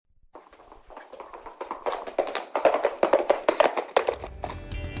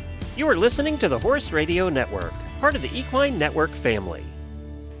You are listening to the Horse Radio Network, part of the Equine Network family.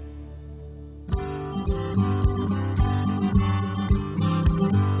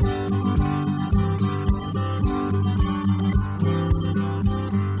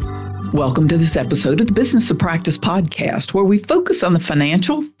 Welcome to this episode of the Business of Practice podcast, where we focus on the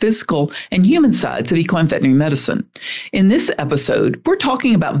financial, physical, and human sides of equine veterinary medicine. In this episode, we're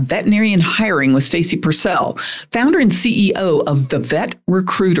talking about veterinarian hiring with Stacy Purcell, founder and CEO of The Vet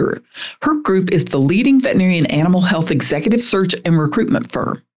Recruiter. Her group is the leading veterinarian animal health executive search and recruitment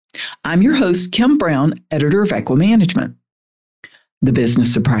firm. I'm your host, Kim Brown, editor of Equa Management. The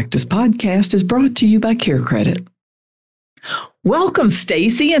Business of Practice podcast is brought to you by CareCredit. Welcome,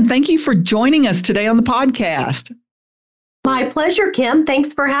 Stacy, and thank you for joining us today on the podcast. My pleasure, Kim.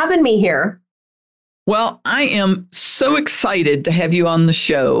 Thanks for having me here. Well, I am so excited to have you on the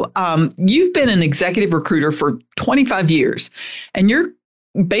show. You've been an executive recruiter for 25 years, and you're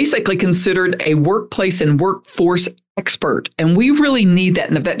basically considered a workplace and workforce expert, and we really need that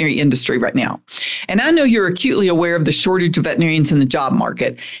in the veterinary industry right now. And I know you're acutely aware of the shortage of veterinarians in the job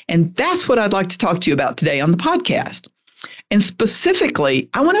market, and that's what I'd like to talk to you about today on the podcast. And specifically,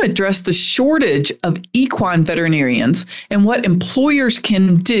 I want to address the shortage of equine veterinarians and what employers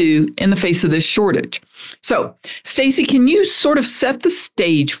can do in the face of this shortage. So, Stacy, can you sort of set the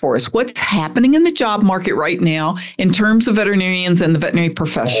stage for us? What's happening in the job market right now in terms of veterinarians and the veterinary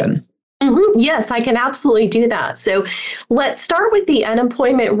profession? Yes, I can absolutely do that. So let's start with the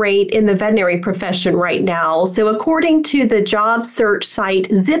unemployment rate in the veterinary profession right now. So according to the job search site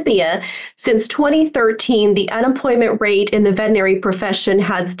Zippia, since 2013, the unemployment rate in the veterinary profession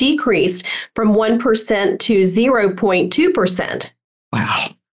has decreased from 1% to 0.2%. Wow.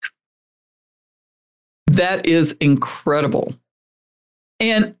 That is incredible.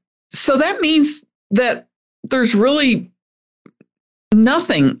 And so that means that there's really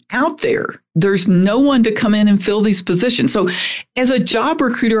nothing out there. There's no one to come in and fill these positions. So as a job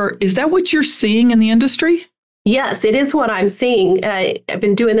recruiter, is that what you're seeing in the industry? Yes, it is what I'm seeing. I've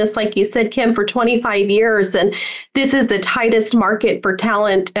been doing this, like you said, Kim, for 25 years, and this is the tightest market for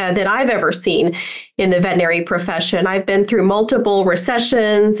talent that I've ever seen in the veterinary profession. I've been through multiple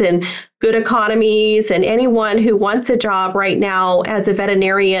recessions and good economies, and anyone who wants a job right now as a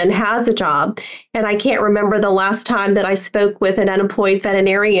veterinarian has a job. And I can't remember the last time that I spoke with an unemployed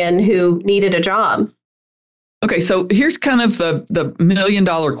veterinarian who needed a job. Okay, so here's kind of the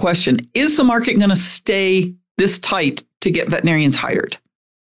million-dollar question. Is the market going to stay this tight to get veterinarians hired?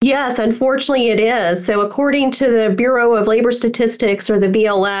 Yes, unfortunately it is. So according to the Bureau of Labor Statistics, or the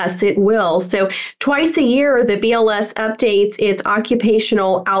BLS, it will. So twice a year, the BLS updates its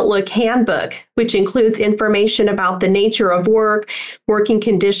Occupational Outlook Handbook, which includes information about the nature of work, working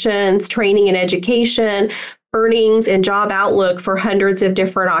conditions, training and education, earnings, and job outlook for hundreds of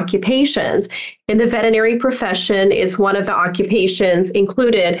different occupations. And the veterinary profession is one of the occupations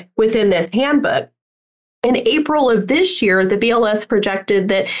included within this handbook. In April of this year, the BLS projected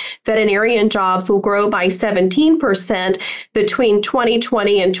that veterinarian jobs will grow by 17% between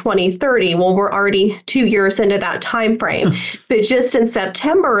 2020 and 2030. Well, we're already 2 years into that time frame. But just in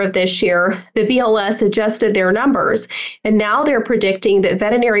September of this year, the BLS adjusted their numbers. And now they're predicting that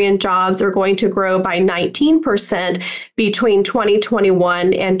veterinarian jobs are going to grow by 19% between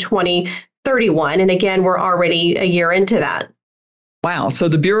 2021 and 2031. And again, we're already a year into that. Wow. So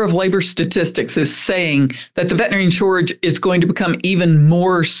the Bureau of Labor Statistics is saying that the veterinarian shortage is going to become even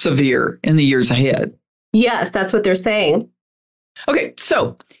more severe in the years ahead. Yes, that's what they're saying. Okay.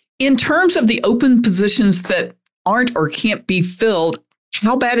 So in terms of the open positions that aren't or can't be filled,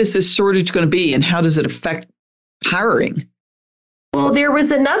 how bad is this shortage going to be, and how does it affect hiring? Well, there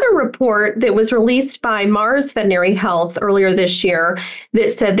was another report that was released by Mars Veterinary Health earlier this year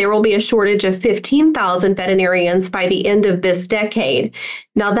that said there will be a shortage of 15,000 veterinarians by the end of this decade.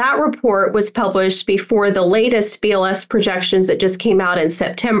 Now, that report was published before the latest BLS projections that just came out in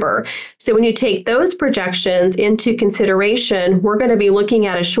September. So when you take those projections into consideration, we're going to be looking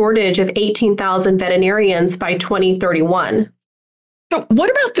at a shortage of 18,000 veterinarians by 2031. So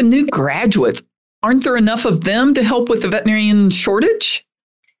what about the new graduates? Aren't there enough of them to help with the veterinarian shortage?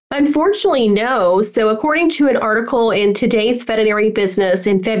 Unfortunately, no. So according to an article in Today's Veterinary Business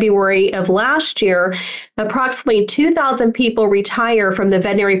in February of last year, approximately 2,000 people retire from the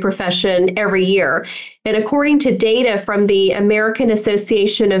veterinary profession every year. And according to data from the American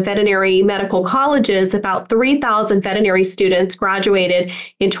Association of Veterinary Medical Colleges, about 3,000 veterinary students graduated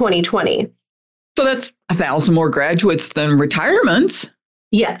in 2020. So that's 1,000 more graduates than retirements.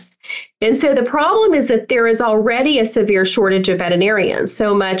 Yes. And so the problem is that there is already a severe shortage of veterinarians,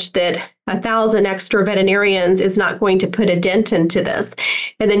 so much that 1,000 extra veterinarians is not going to put a dent into this.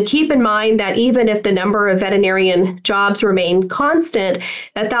 And then keep in mind that even if the number of veterinarian jobs remain constant,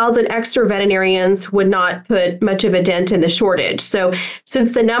 1,000 extra veterinarians would not put much of a dent in the shortage. So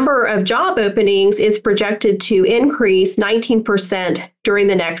since the number of job openings is projected to increase 19% during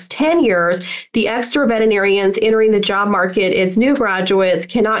the next 10 years, the extra veterinarians entering the job market as new graduates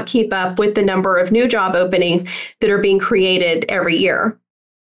cannot keep up with the number of new job openings that are being created every year.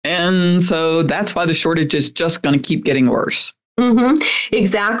 And so that's why the shortage is just going to keep getting worse. Mm-hmm.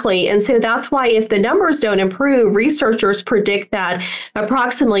 Exactly. And so that's why if the numbers don't improve, researchers predict that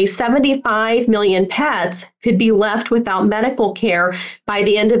approximately 75 million pets could be left without medical care by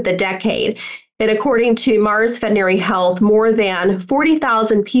the end of the decade. And according to Mars Veterinary Health, more than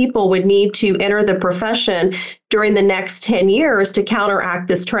 40,000 people would need to enter the profession during the next 10 years to counteract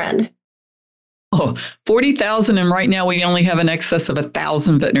this trend. Oh, 40,000, and right now we only have an excess of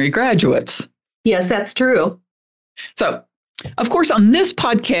 1,000 veterinary graduates. Yes, that's true. So, of course, on this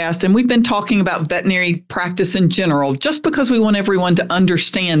podcast, and we've been talking about veterinary practice in general, just because we want everyone to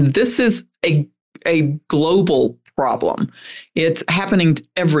understand this is a global problem. It's happening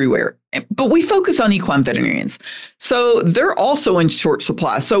everywhere. But we focus on equine veterinarians. So they're also in short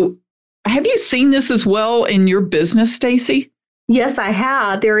supply. So have you seen this as well in your business, Stacy? Yes, I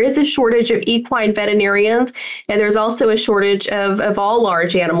have. There is a shortage of equine veterinarians, and there's also a shortage of all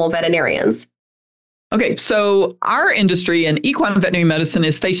large animal veterinarians. Okay, so our industry in equine veterinary medicine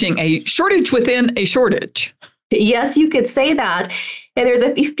is facing a shortage within a shortage. Yes, you could say that. And there's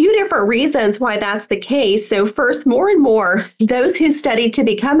a few different reasons why that's the case. So first, more and more, those who study to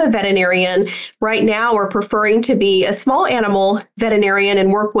become a veterinarian right now are preferring to be a small animal veterinarian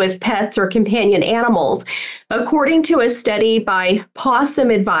and work with pets or companion animals. According to a study by Possum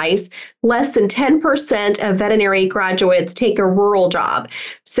Advice, less than 10% of veterinary graduates take a rural job.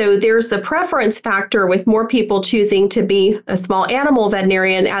 So there's the preference factor with more people choosing to be a small animal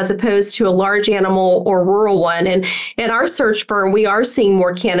veterinarian as opposed to a large animal or rural one. And in our search firm, we are seeing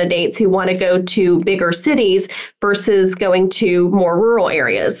more candidates who want to go to bigger cities versus going to more rural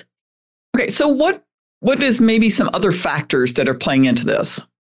areas. Okay, so what is maybe some other factors that are playing into this?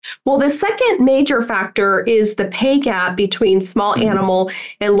 Well, the second major factor is the pay gap between small animal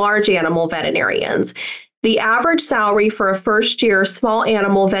and large animal veterinarians. The average salary for a first-year small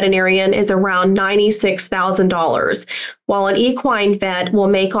animal veterinarian is around $96,000, while an equine vet will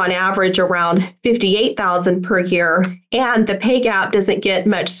make on average around $58,000 per year, and the pay gap doesn't get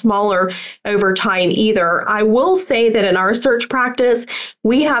much smaller over time either. I will say that in our search practice,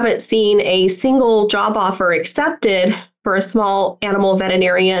 we haven't seen a single job offer accepted for a small animal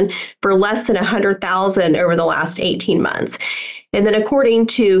veterinarian for less than $100,000 over the last 18 months. And then according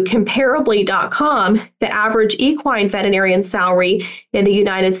to Comparably.com, the average equine veterinarian salary in the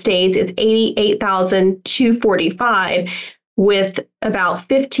United States is $88,245, with about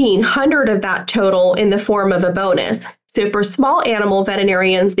 $1,500 of that total in the form of a bonus. So for small animal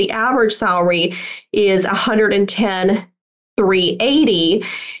veterinarians, the average salary is $110,380,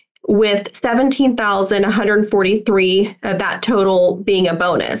 with $17,143 of that total being a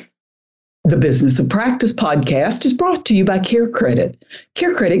bonus. The Business of Practice podcast is brought to you by Care Credit.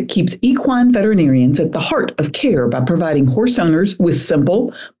 Care Credit keeps equine veterinarians at the heart of care by providing horse owners with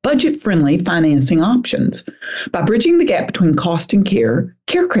simple, budget-friendly financing options. By bridging the gap between cost and care,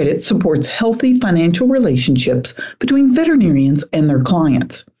 Care Credit supports healthy financial relationships between veterinarians and their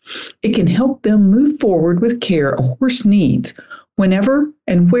clients. It can help them move forward with care a horse needs whenever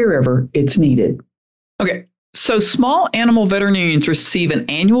and wherever it's needed. Okay. So small animal veterinarians receive an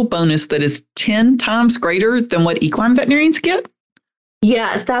annual bonus that is 10 times greater than what equine veterinarians get?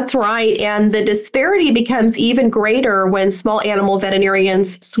 Yes, that's right. And the disparity becomes even greater when small animal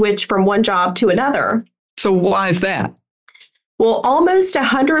veterinarians switch from one job to another. So why is that? Well, almost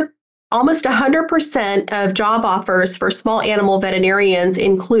 100% of job offers for small animal veterinarians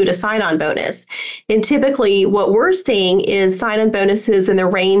include a sign-on bonus. And typically what we're seeing is sign-on bonuses in the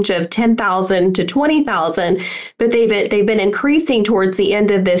range of $10,000 to $20,000, but they've been increasing towards the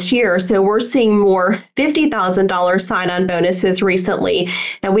end of this year. So we're seeing more $50,000 sign-on bonuses recently.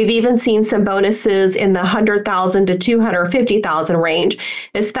 And we've even seen some bonuses in the $100,000 to $250,000 range,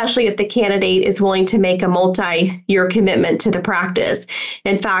 especially if the candidate is willing to make a multi-year commitment to the practice.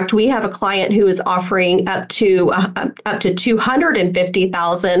 In fact, we have a client who is offering up to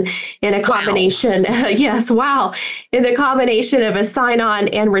 $250,000 in a combination. Wow. Yes, wow, in the combination of a sign-on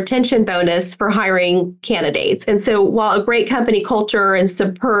and retention bonus for hiring candidates. And so, while a great company culture and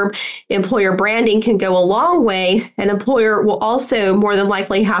superb employer branding can go a long way, an employer will also more than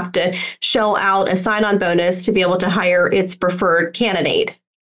likely have to shell out a sign-on bonus to be able to hire its preferred candidate.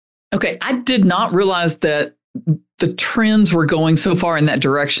 Okay, I did not realize that the trends were going so far in that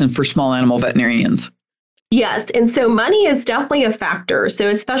direction for small animal veterinarians. Yes, and so money is definitely a factor. So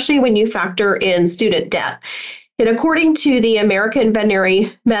especially when you factor in student debt. And according to the American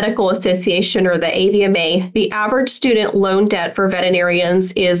Veterinary Medical Association, or the AVMA, the average student loan debt for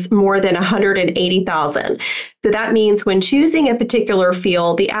veterinarians is more than $180,000. So that means when choosing a particular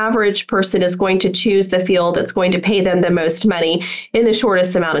field, the average person is going to choose the field that's going to pay them the most money in the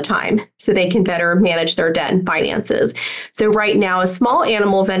shortest amount of time so they can better manage their debt and finances. So right now, a small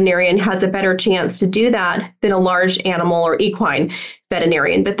animal veterinarian has a better chance to do that than a large animal or equine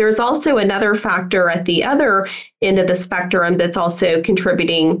veterinarian. But there's also another factor at the other end of the spectrum that's also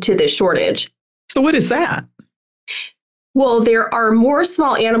contributing to this shortage. So what is that? Well, there are more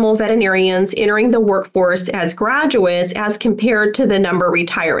small animal veterinarians entering the workforce as graduates as compared to the number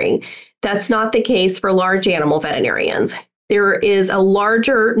retiring. That's not the case for large animal veterinarians. There is a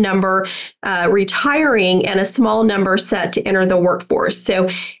larger number retiring and a small number set to enter the workforce. So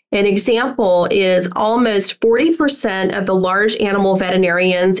an example is almost 40% of the large animal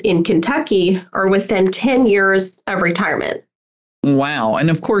veterinarians in Kentucky are within 10 years of retirement. Wow. And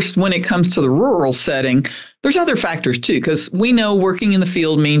of course, when it comes to the rural setting, there's other factors too, because we know working in the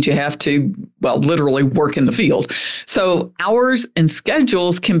field means you have to, well, literally work in the field. So hours and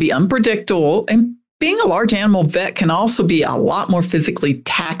schedules can be unpredictable, and being a large animal vet can also be a lot more physically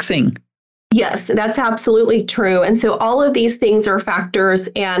taxing. Yes, that's absolutely true. And so all of these things are factors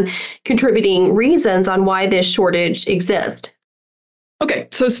and contributing reasons on why this shortage exists. Okay,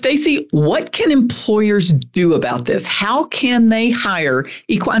 so Stacy, what can employers do about this? How can they hire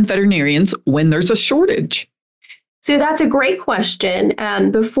equine veterinarians when there's a shortage? So that's a great question.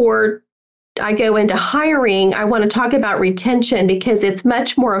 Before I go into hiring, I want to talk about retention because it's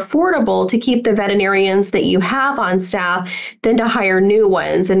much more affordable to keep the veterinarians that you have on staff than to hire new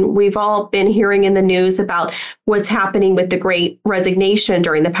ones. And we've all been hearing in the news about what's happening with the Great Resignation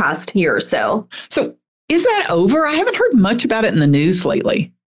during the past year or so. So is that over? I haven't heard much about it in the news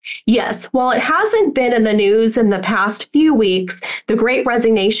lately. Yes, while it hasn't been in the news in the past few weeks, the Great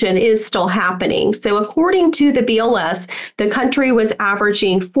Resignation is still happening. So according to the BLS, the country was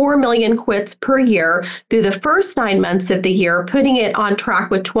averaging 4 million quits per year through the first 9 months of the year, putting it on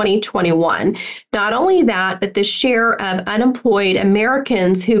track with 2021. Not only that, but the share of unemployed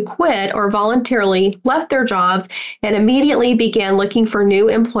Americans who quit or voluntarily left their jobs and immediately began looking for new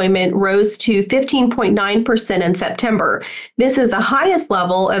employment rose to 15.9% in September. This is the highest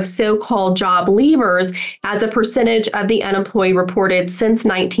level of so-called job leavers as a percentage of the unemployed reported since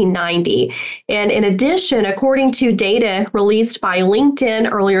 1990. And in addition, according to data released by LinkedIn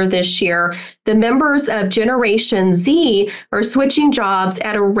earlier this year, the members of Generation Z are switching jobs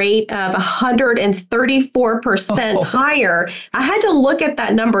at a rate of 134% higher. I had to look at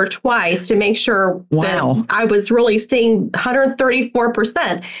that number twice to make sure that I was really seeing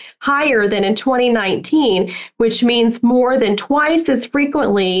 134% higher than in 2019, which means more than twice as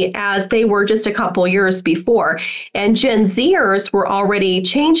frequently as they were just a couple years before. And Gen Zers were already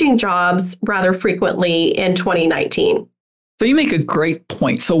changing jobs rather frequently in 2019. So you make a great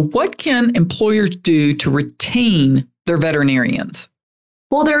point. So what can employers do to retain their veterinarians?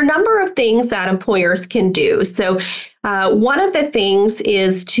 Well, there are a number of things that employers can do. So one of the things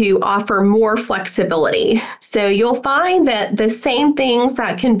is to offer more flexibility. So you'll find that the same things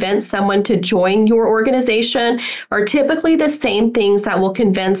that convince someone to join your organization are typically the same things that will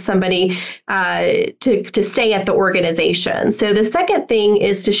convince somebody to stay at the organization. So the second thing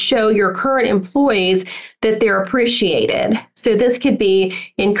is to show your current employees that they're appreciated. So this could be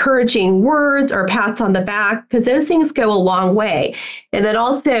encouraging words or pats on the back, because those things go a long way. And then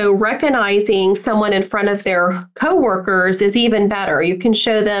also recognizing someone in front of their coworkers is even better. You can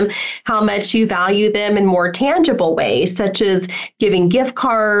show them how much you value them in more tangible ways, such as giving gift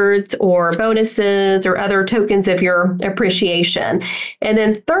cards or bonuses or other tokens of your appreciation. And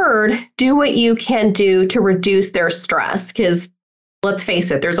then third, do what you can do to reduce their stress, because let's face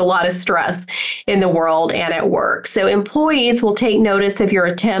it, there's a lot of stress in the world and at work. So employees will take notice of your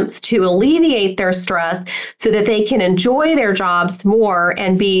attempts to alleviate their stress so that they can enjoy their jobs more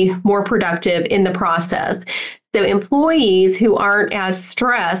and be more productive in the process. So employees who aren't as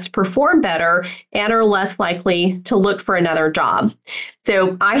stressed perform better and are less likely to look for another job.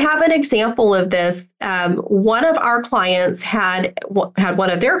 So I have an example of this. One of our clients had one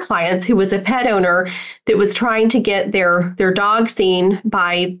of their clients who was a pet owner that was trying to get their dog seen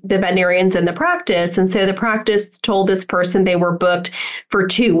by the veterinarians in the practice. And so the practice told this person they were booked for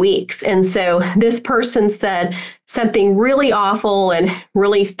 2 weeks. And so this person said something really awful and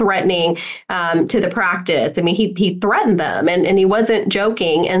really threatening to the practice. I mean, he threatened them and he wasn't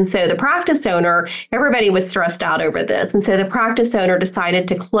joking. And so the practice owner, everybody was stressed out over this. And so the practice owner decided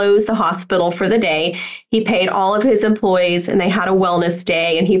to close the hospital for the day. He paid all of his employees and they had a wellness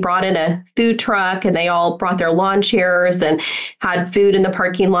day, and he brought in a food truck and they all brought their lawn chairs and had food in the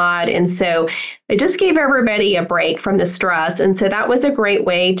parking lot. And so it just gave everybody a break from the stress. And so that was a great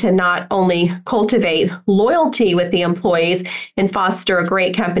way to not only cultivate loyalty with the employees and foster a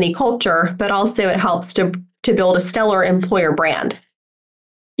great company culture, but also it helps to build a stellar employer brand.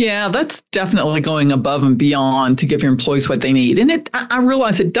 Yeah, that's definitely going above and beyond to give your employees what they need. And I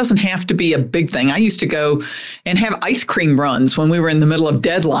realize it doesn't have to be a big thing. I used to go and have ice cream runs when we were in the middle of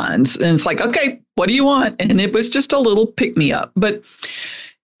deadlines. And it's like, okay, what do you want? And it was just a little pick me up. But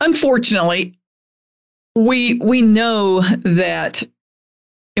unfortunately, we know that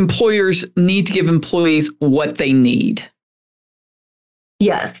employers need to give employees what they need.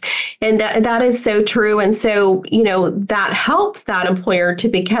 Yes, and that is so true. And so, that helps that employer to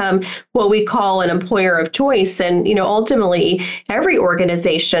become what we call an employer of choice. And, ultimately, every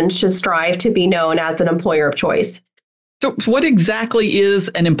organization should strive to be known as an employer of choice. So what exactly is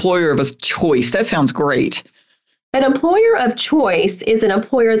an employer of choice? That sounds great. An employer of choice is an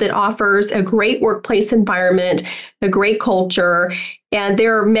employer that offers a great workplace environment, a great culture, and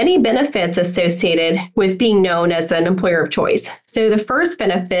there are many benefits associated with being known as an employer of choice. So the first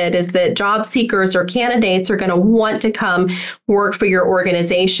benefit is that job seekers or candidates are going to want to come work for your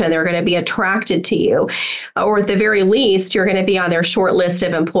organization. They're going to be attracted to you, or at the very least, you're going to be on their short list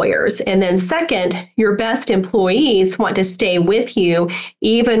of employers. And then second, your best employees want to stay with you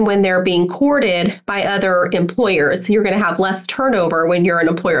even when they're being courted by other employers. You're going to have less turnover when you're an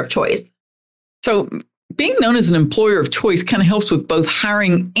employer of choice. So being known as an employer of choice kind of helps with both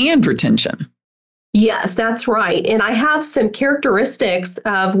hiring and retention. Yes, that's right. And I have some characteristics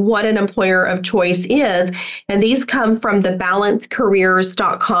of what an employer of choice is, and these come from the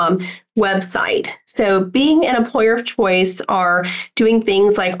balancecareers.com website. So being an employer of choice are doing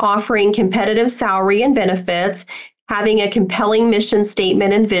things like offering competitive salary and benefits, having a compelling mission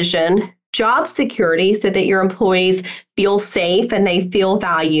statement and vision, job security so that your employees feel safe and they feel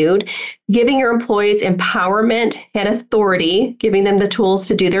valued, giving your employees empowerment and authority, giving them the tools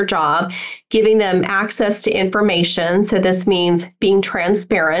to do their job, giving them access to information. So this means being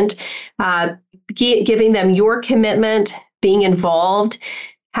transparent, giving them your commitment, being involved,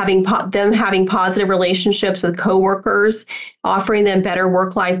 having positive relationships with coworkers, offering them better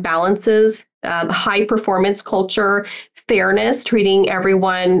work-life balances, high performance culture, fairness, treating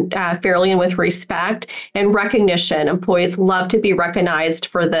everyone fairly and with respect, and recognition. Employees love to be recognized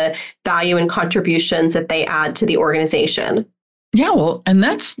for the value and contributions that they add to the organization. Yeah, well, and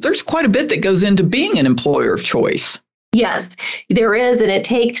there's quite a bit that goes into being an employer of choice. Yes, there is, and it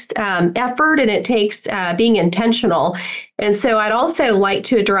takes effort and it takes being intentional. And so I'd also like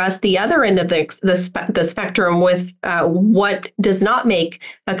to address the other end of the spectrum with what does not make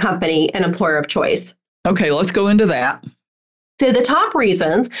a company an employer of choice. Okay, let's go into that. So the top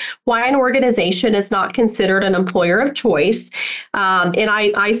reasons why an organization is not considered an employer of choice, and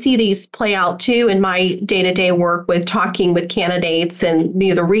I see these play out too in my day-to-day work with talking with candidates and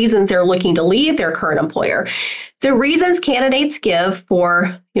the reasons they're looking to leave their current employer. So reasons candidates give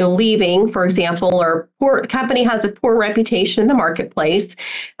for leaving, for example, or the company has a poor reputation in the marketplace.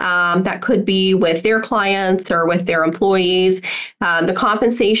 That could be with their clients or with their employees. The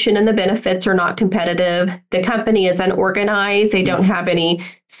compensation and the benefits are not competitive. The company is unorganized. They don't have any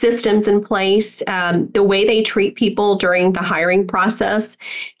systems in place, the way they treat people during the hiring process,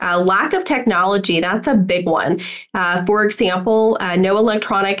 lack of technology, that's a big one. For example, no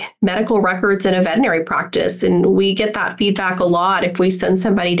electronic medical records in a veterinary practice. And we get that feedback a lot if we send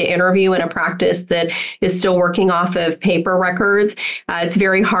somebody to interview in a practice that is still working off of paper records. It's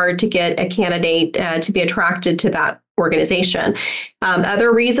very hard to get a candidate to be attracted to that organization.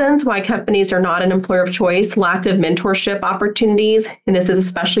 Other reasons why companies are not an employer of choice: lack of mentorship opportunities, and this is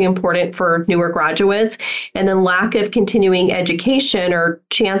especially important for newer graduates, and then lack of continuing education or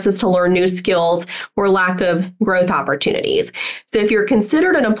chances to learn new skills, or lack of growth opportunities. So if you're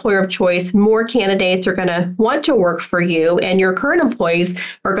considered an employer of choice, more candidates are going to want to work for you, and your current employees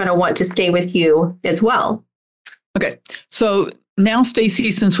are going to want to stay with you as well. Okay, so now,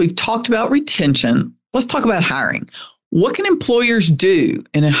 Stacy, since we've talked about retention, let's talk about hiring. What can employers do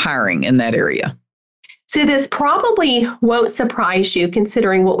in hiring in that area? So this probably won't surprise you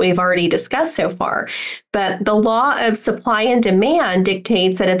considering what we've already discussed so far, but the law of supply and demand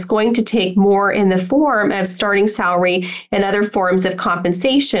dictates that it's going to take more in the form of starting salary and other forms of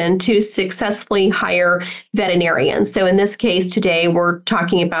compensation to successfully hire veterinarians. So in this case today, we're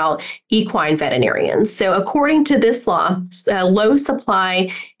talking about equine veterinarians. So according to this law, low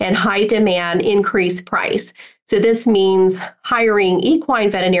supply and high demand increase price. So this means hiring equine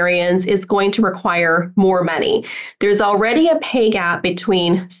veterinarians is going to require more money. There's already a pay gap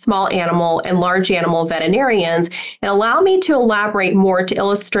between small animal and large animal veterinarians. And allow me to elaborate more to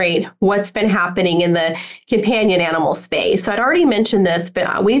illustrate what's been happening in the companion animal space. So I'd already mentioned this,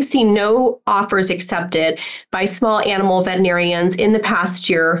 but we've seen no offers accepted by small animal veterinarians in the past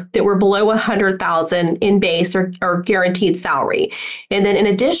year that were below $100,000 in base or guaranteed salary. And then in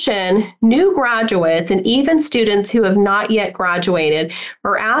addition, new graduates and even students who have not yet graduated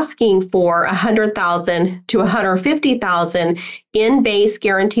are asking for $100,000 to $150,000 in base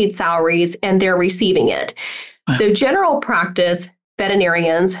guaranteed salaries, and they're receiving it. Wow. So general practice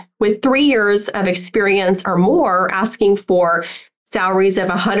veterinarians with 3 years of experience or more are asking for salaries of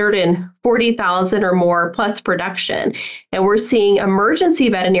 $140,000 or more plus production. And we're seeing emergency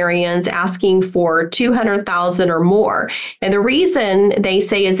veterinarians asking for $200,000 or more. And the reason they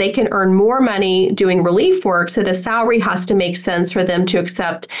say is they can earn more money doing relief work, so the salary has to make sense for them to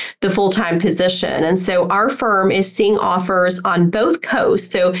accept the full-time position. And so our firm is seeing offers on both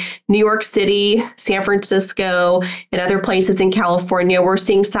coasts. So New York City, San Francisco, and other places in California, we're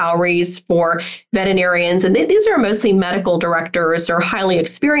seeing salaries for veterinarians. And these are mostly medical directors or highly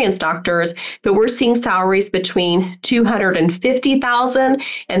experienced doctors, but we're seeing salaries between $250,000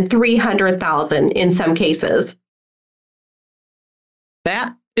 and $300,000 in some cases.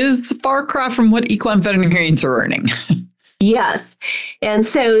 That is a far cry from what equine veterinarians are earning. Yes. And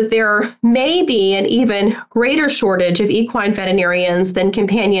so there may be an even greater shortage of equine veterinarians than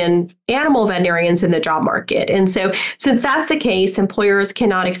companion animal veterinarians in the job market. And so since that's the case, employers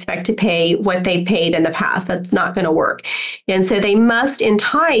cannot expect to pay what they paid in the past. That's not going to work. And so they must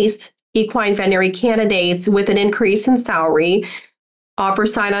entice equine veterinary candidates with an increase in salary, offer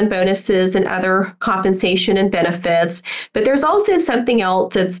sign-on bonuses and other compensation and benefits. But there's also something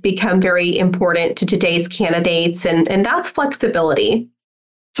else that's become very important to today's candidates, and that's flexibility.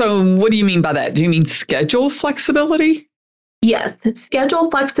 So what do you mean by that? Do you mean schedule flexibility? Yes, schedule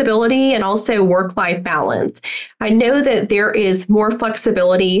flexibility and also work-life balance. I know that there is more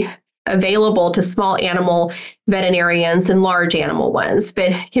flexibility available to small animal veterinarians and large animal ones,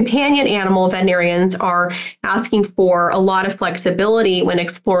 but companion animal veterinarians are asking for a lot of flexibility when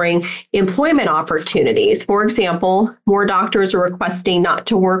exploring employment opportunities. For example, more doctors are requesting not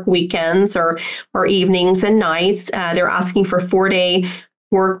to work weekends or evenings and nights. They're asking for 4-day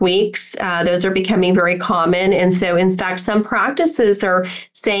work weeks. Those are becoming very common. And so, in fact, some practices are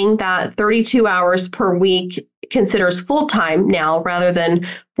saying that 32 hours per week considers full-time now rather than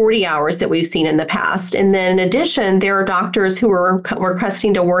 40 hours that we've seen in the past. And then in addition, there are doctors who are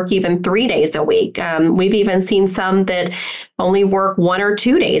requesting to work even 3 days a week. We've even seen some that only work 1 or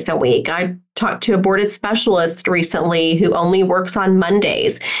 2 days a week. I talked to a boarded specialist recently who only works on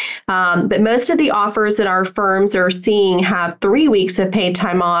Mondays. But most of the offers that our firms are seeing have 3 weeks of paid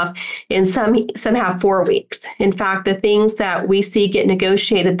time off, and some have 4 weeks. In fact, the things that we see get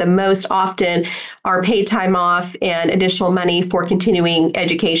negotiated the most often are paid time off and additional money for continuing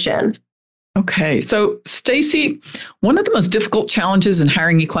education. Okay, so Stacy, one of the most difficult challenges in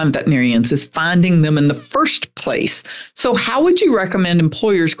hiring equine veterinarians is finding them in the first place. So how would you recommend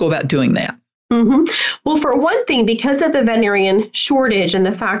employers go about doing that? Mm-hmm. Well, for one thing, because of the veterinarian shortage and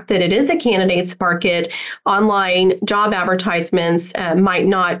the fact that it is a candidates market, online job advertisements might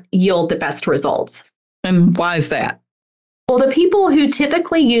not yield the best results. And why is that? Well, the people who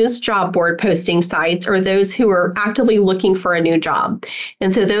typically use job board posting sites are those who are actively looking for a new job.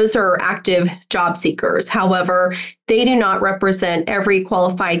 And so those are active job seekers. However, they do not represent every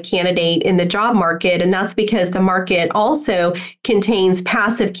qualified candidate in the job market, and that's because the market also contains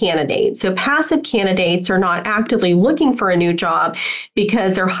passive candidates. So passive candidates are not actively looking for a new job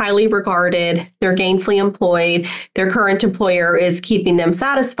because they're highly regarded, they're gainfully employed, their current employer is keeping them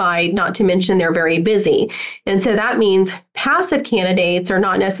satisfied, not to mention they're very busy. And so that means passive candidates are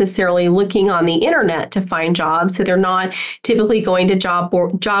not necessarily looking on the internet to find jobs, so they're not typically going to job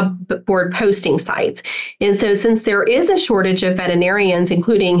board posting sites. And so since there is a shortage of veterinarians,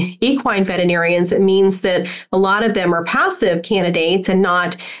 including equine veterinarians, it means that a lot of them are passive candidates and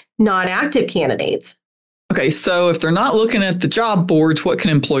not active candidates. Okay, so if they're not looking at the job boards, what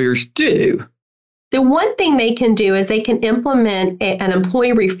can employers do? So one thing they can do is they can implement an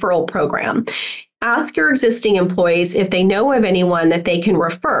employee referral program. Ask your existing employees if they know of anyone that they can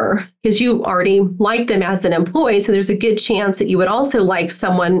refer, because you already like them as an employee, so there's a good chance that you would also like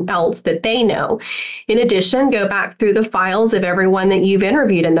someone else that they know. In addition, go back through the files of everyone that you've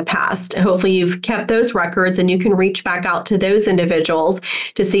interviewed in the past. Hopefully you've kept those records and you can reach back out to those individuals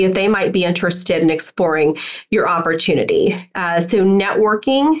to see if they might be interested in exploring your opportunity. So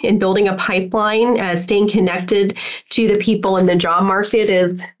networking and building a pipeline, staying connected to the people in the job market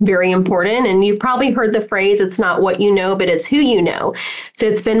is very important. And you've probably heard the phrase, it's not what you know, but it's who you know. So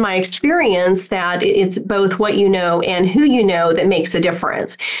it's been my experience that it's both what you know and who you know that makes a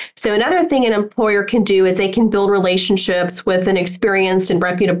difference. So another thing an employer can do is they can build relationships with an experienced and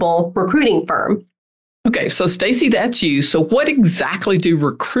reputable recruiting firm. Okay, so Stacy, that's you. So what exactly do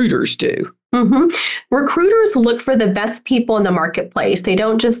recruiters do? Recruiters look for the best people in the marketplace. They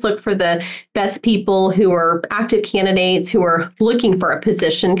don't just look for the best people who are active candidates who are looking for a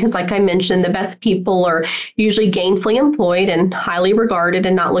position, because like I mentioned, the best people are usually gainfully employed and highly regarded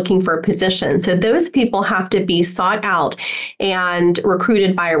and not looking for a position. So those people have to be sought out and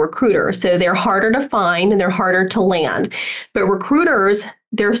recruited by a recruiter. So they're harder to find and they're harder to land. But recruiters,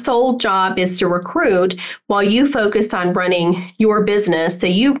 their sole job is to recruit while you focus on running your business. So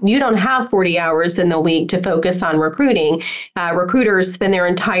you don't have 40 hours in the week to focus on recruiting. Recruiters spend their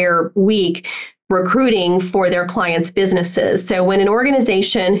entire week recruiting for their clients' businesses. So when an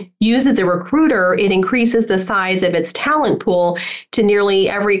organization uses a recruiter, it increases the size of its talent pool to nearly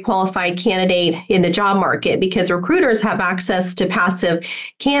every qualified candidate in the job market, because recruiters have access to passive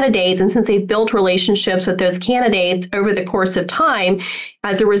candidates. And since they've built relationships with those candidates over the course of time,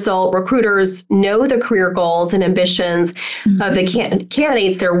 as a result, recruiters know the career goals and ambitions of the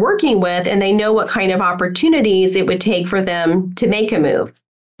candidates they're working with, and they know what kind of opportunities it would take for them to make a move.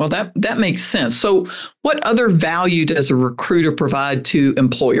 Well, that makes sense. So what other value does a recruiter provide to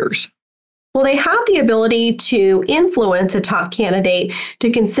employers? Well, they have the ability to influence a top candidate to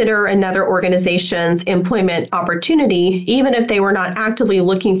consider another organization's employment opportunity, even if they were not actively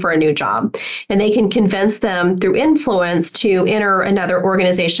looking for a new job. And they can convince them through influence to enter another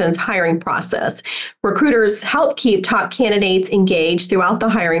organization's hiring process. Recruiters help keep top candidates engaged throughout the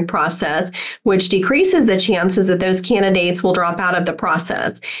hiring process, which decreases the chances that those candidates will drop out of the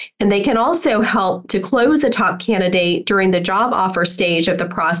process. And they can also help to close a top candidate during the job offer stage of the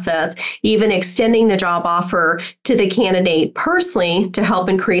process, even extending the job offer to the candidate personally to help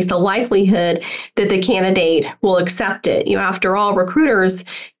increase the likelihood that the candidate will accept it. After all, recruiters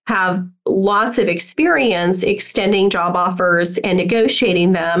have lots of experience extending job offers and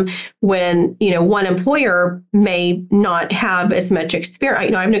negotiating them when, one employer may not have as much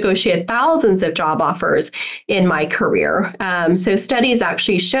experience. I've negotiated thousands of job offers in my career. So studies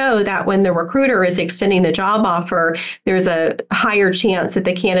actually show that when the recruiter is extending the job offer, there's a higher chance that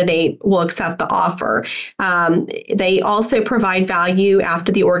the candidate will accept the offer. They also provide value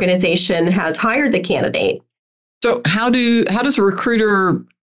after the organization has hired the candidate. So how does a recruiter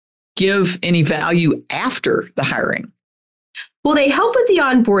give any value after the hiring? Well, they help with the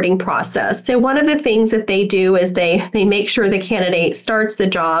onboarding process. So one of the things that they do is they make sure the candidate starts the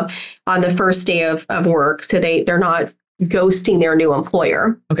job on the first day of work. So they're not ghosting their new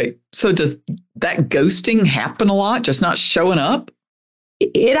employer. Okay. So does that ghosting happen a lot, just not showing up?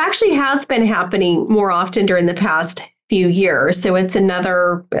 It actually has been happening more often during the past few years. So it's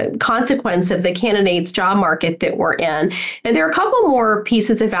another consequence of the candidate's job market that we're in. And there are a couple more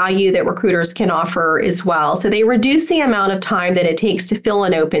pieces of value that recruiters can offer as well. So they reduce the amount of time that it takes to fill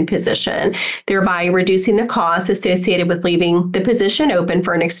an open position, thereby reducing the costs associated with leaving the position open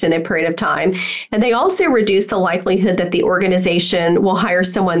for an extended period of time. And they also reduce the likelihood that the organization will hire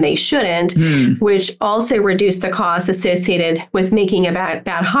someone they shouldn't, which also reduce the costs associated with making a bad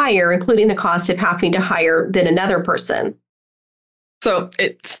hire, including the cost of having to hire then another person. So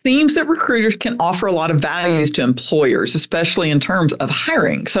it seems that recruiters can offer a lot of values to employers, especially in terms of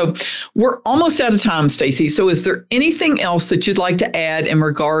hiring. So we're almost out of time, Stacy. So is there anything else that you'd like to add in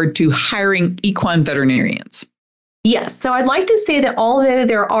regard to hiring equine veterinarians? Yes. So I'd like to say that although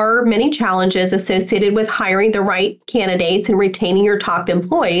there are many challenges associated with hiring the right candidates and retaining your top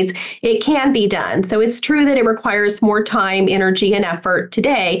employees, it can be done. So it's true that it requires more time, energy, and effort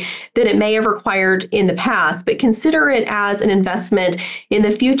today than it may have required in the past, but consider it as an investment in the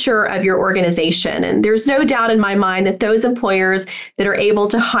future of your organization. And there's no doubt in my mind that those employers that are able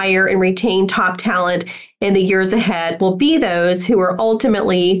to hire and retain top talent in the years ahead will be those who are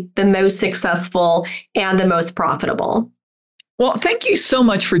ultimately the most successful and the most profitable. Well, thank you so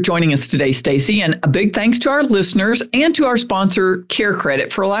much for joining us today, Stacy, and a big thanks to our listeners and to our sponsor,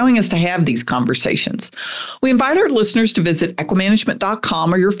 CareCredit, for allowing us to have these conversations. We invite our listeners to visit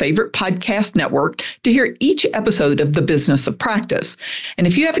equimanagement.com or your favorite podcast network to hear each episode of The Business of Practice. And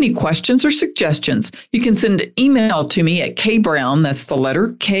if you have any questions or suggestions, you can send an email to me at kbrown, that's the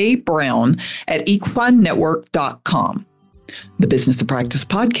letter K Brown, at equinenetwork.com. The Business of Practice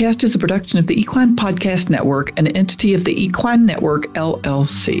podcast is a production of the Equine Podcast Network, an entity of the Equine Network,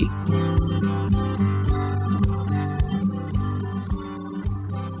 LLC.